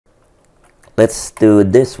let's do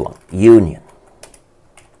this one, union.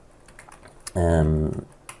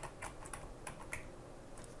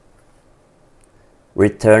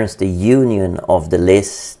 Returns the union of the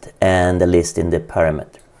list and the list in the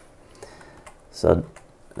parameter. So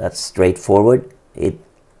that's straightforward. It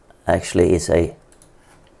actually is a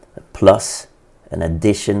plus, an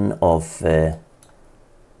addition of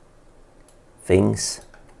things.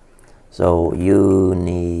 So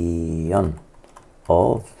union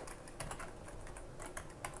of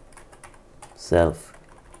self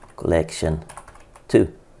collection 2.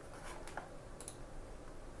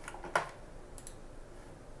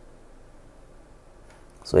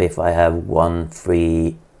 So if I have 1,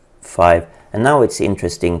 3, 5, and now it's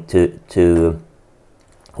interesting to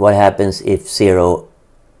what happens if 0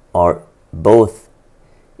 are both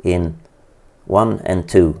in 1 and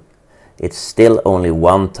 2. It's still only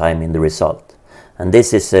one time in the result, and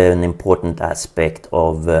this is an important aspect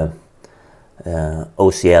of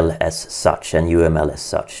OCL as such and UML as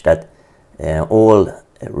such, that all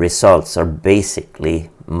results are basically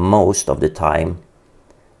most of the time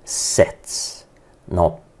sets,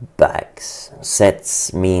 not bags.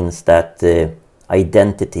 Sets means that the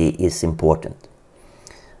identity is important.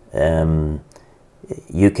 You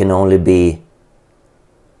can only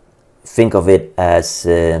think of it as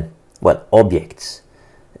well, objects.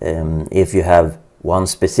 If you have one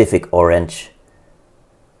specific orange,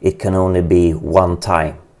 it can only be one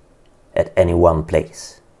time at any one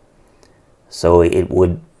place. So it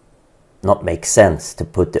would not make sense to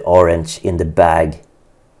put the orange in the bag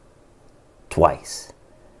twice.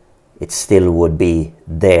 It still would be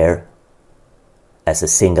there as a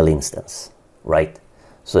single instance, right?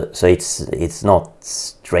 So it's not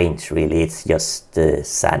strange really, it's just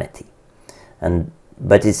sanity.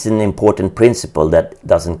 But it's an important principle that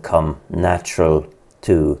doesn't come natural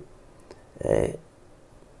to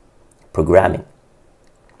programming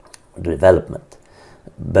development,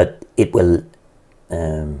 but it will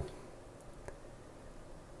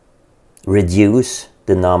reduce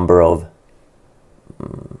the number of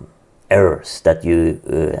errors that you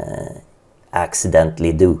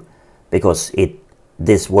accidentally do, because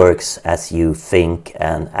this works as you think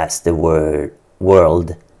and as the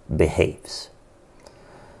world behaves,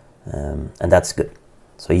 and that's good.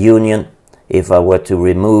 So union, if I were to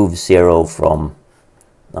remove 0 from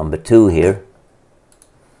number 2 here,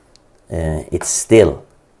 it's still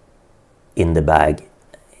in the bag,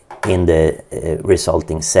 in the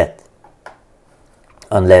resulting set,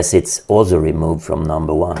 unless it's also removed from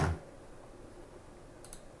number 1.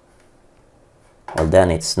 Well,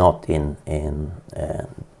 then it's not in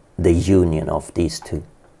the union of these two.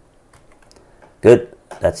 Good,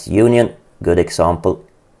 that's union, good example.